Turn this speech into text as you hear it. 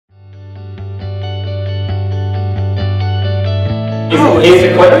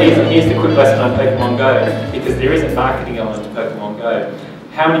here's the quick lesson on Pokemon Go, because there is a marketing element to Pokemon Go.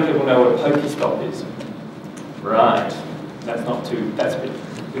 How many people know what a Pokestop is? Right. That's a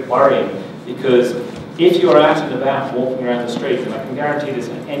bit worrying, because if you're out and about walking around the streets, and I can guarantee this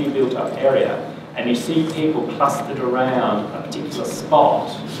in any built-up area, and you see people clustered around a particular spot,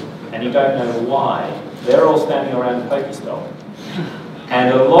 and you don't know why, they're all standing around the Pokestop.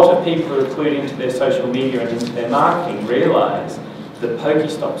 And a lot of people who are clued into their social media and into their marketing realise that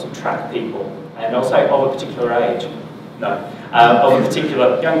Pokestops attract people, and I'll say of a particular age, of a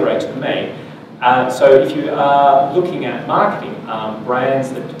particular younger age than me. So if you are looking at marketing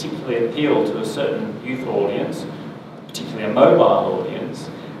brands that particularly appeal to a certain youth audience, particularly a mobile audience,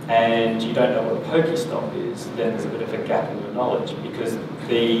 and you don't know what a Pokestop is, then there's a bit of a gap in your knowledge, because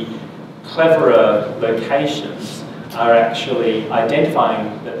the cleverer locations are actually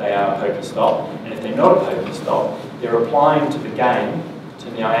identifying that they are a Pokestop, and if they're not a Pokestop, they're applying to the game, to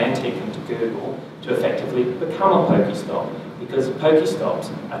Niantic and to Google, to effectively become a Pokestop, because Pokestops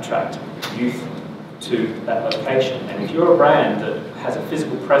attract youth to that location. And if you're a brand that has a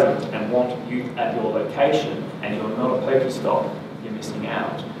physical presence and want youth at your location, and you're not a Pokestop, you're missing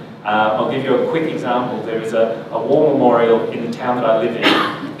out. I'll give you a quick example. There is a war memorial in the town that I live in,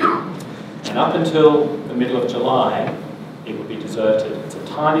 and up until the middle of July, it would be deserted. It's a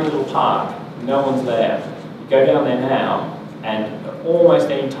tiny little park, no one's there. You go down there now, and at almost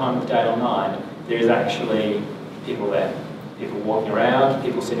any time of day or night, there is actually people there. People walking around,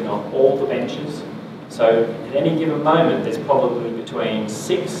 people sitting on all the benches. So at any given moment, there's probably between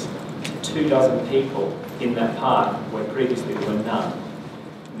 6 to 24 people in that park, where previously there were none.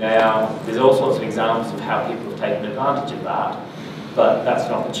 Now, there's all sorts of examples of how people have taken advantage of that, but that's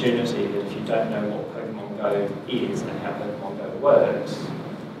an opportunity that if you don't know what Pokemon Go is and how Pokemon Go works,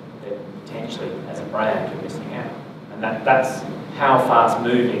 then potentially, as a brand, you're missing out. And that's how fast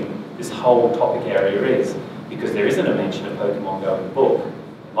moving this whole topic area is, because there isn't a mention of Pokemon Go in the book.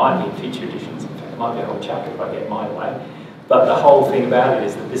 It might be in future editions, in fact, it might be a whole chapter if I get my way. But the whole thing about it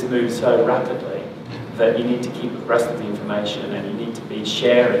is that this moves so rapidly that you need to keep abreast of the information, and you need to be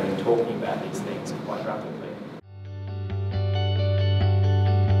sharing and talking about these things.